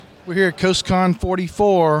We're here at CoastCon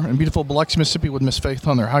 44 in beautiful Biloxi, Mississippi with Miss Faith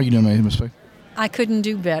Hunter. How are you doing, Miss Faith? I couldn't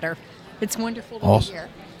do better. It's wonderful to be here.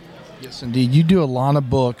 Yes, indeed. You do a lot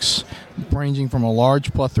of books ranging from a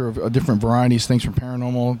large plethora of different varieties, things from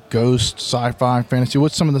paranormal, ghost, sci-fi, fantasy.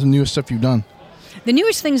 What's some of the newest stuff you've done? The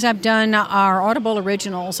newest things I've done are Audible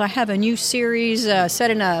originals. I have a new series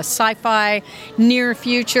set in a sci-fi near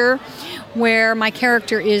future where my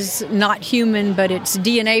character is not human, but it's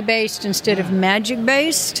DNA-based instead of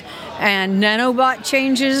magic-based, and nanobot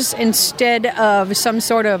changes instead of some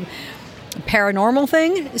sort of paranormal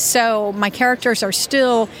thing. So my characters are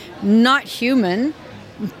still not human,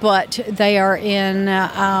 but they are in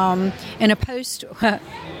a post...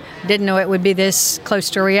 Didn't know it would be this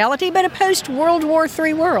close to reality, but a post-World War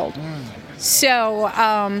III world. So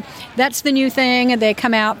that's the new thing. They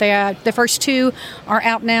come out. The first two are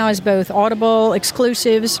out now as both Audible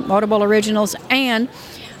exclusives, Audible originals, and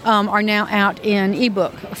are now out in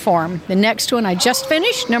ebook form. The next one I just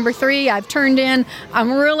finished, number 3, I've turned in.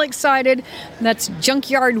 I'm real excited. That's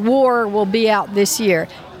Junkyard War will be out this year.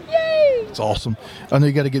 Yay! It's awesome. I know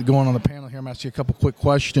you got to get going on the panel here. I'm asking you a couple quick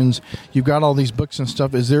questions. You've got all these books and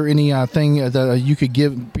stuff. Is there any thing that you could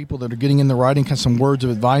give people that are getting into writing, kind of some words of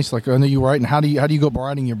advice? Like I know you write, and how do you go about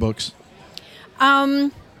writing your books?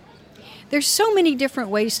 There's so many different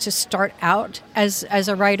ways to start out as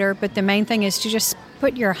a writer, but the main thing is to just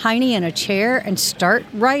put your hiney in a chair and start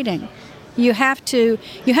writing. You have to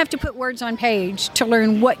put words on page to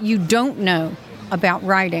learn what you don't know about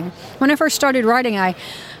writing. When I first started writing,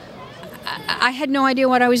 I had no idea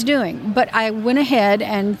what I was doing, but I went ahead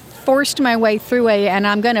and forced my way through and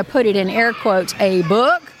I'm going to put it in air quotes, a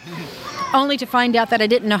book, only to find out that I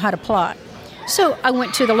didn't know how to plot. So I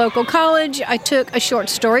went to the local college. I took a short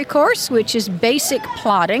story course, which is basic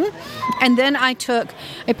plotting, and then I took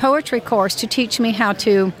a poetry course to teach me how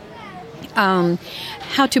to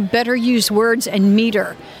better use words and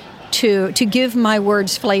meter to give my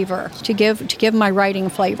words flavor, to give my writing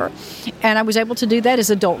flavor. And I was able to do that as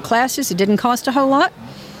adult classes. It didn't cost a whole lot.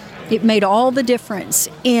 It made all the difference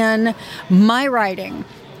in my writing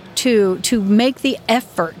to make the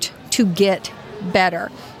effort to get better.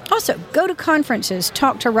 Also, go to conferences,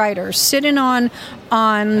 talk to writers, sit in on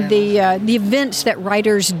the events that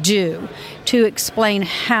writers do to explain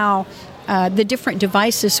how the different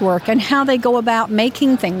devices work and how they go about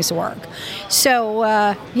making things work.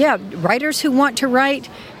 So, writers who want to write,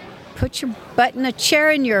 put your butt in a chair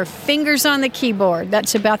and your fingers on the keyboard.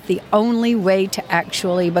 That's about the only way to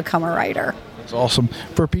actually become a writer. That's awesome.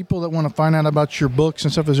 For people that want to find out about your books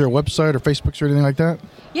and stuff, is there a website or Facebook or anything like that?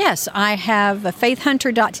 Yes, I have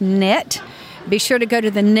faithhunter.net. Be sure to go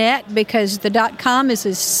to the net because the .com is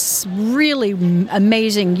a really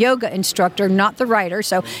amazing yoga instructor, not the writer.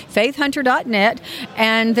 So faithhunter.net.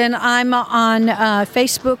 And then I'm on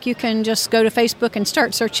Facebook. You can just go to Facebook and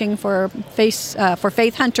start searching for Faith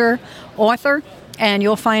Hunter author. And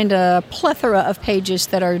you'll find a plethora of pages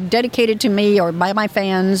that are dedicated to me or by my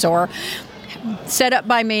fans or set up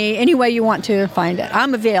by me. Any way you want to find it.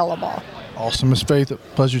 I'm available. Awesome, Miss Faith.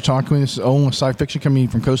 Pleasure talking with you. This is Owen with Sci Fiction coming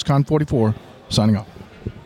from CoastCon 44. Signing off.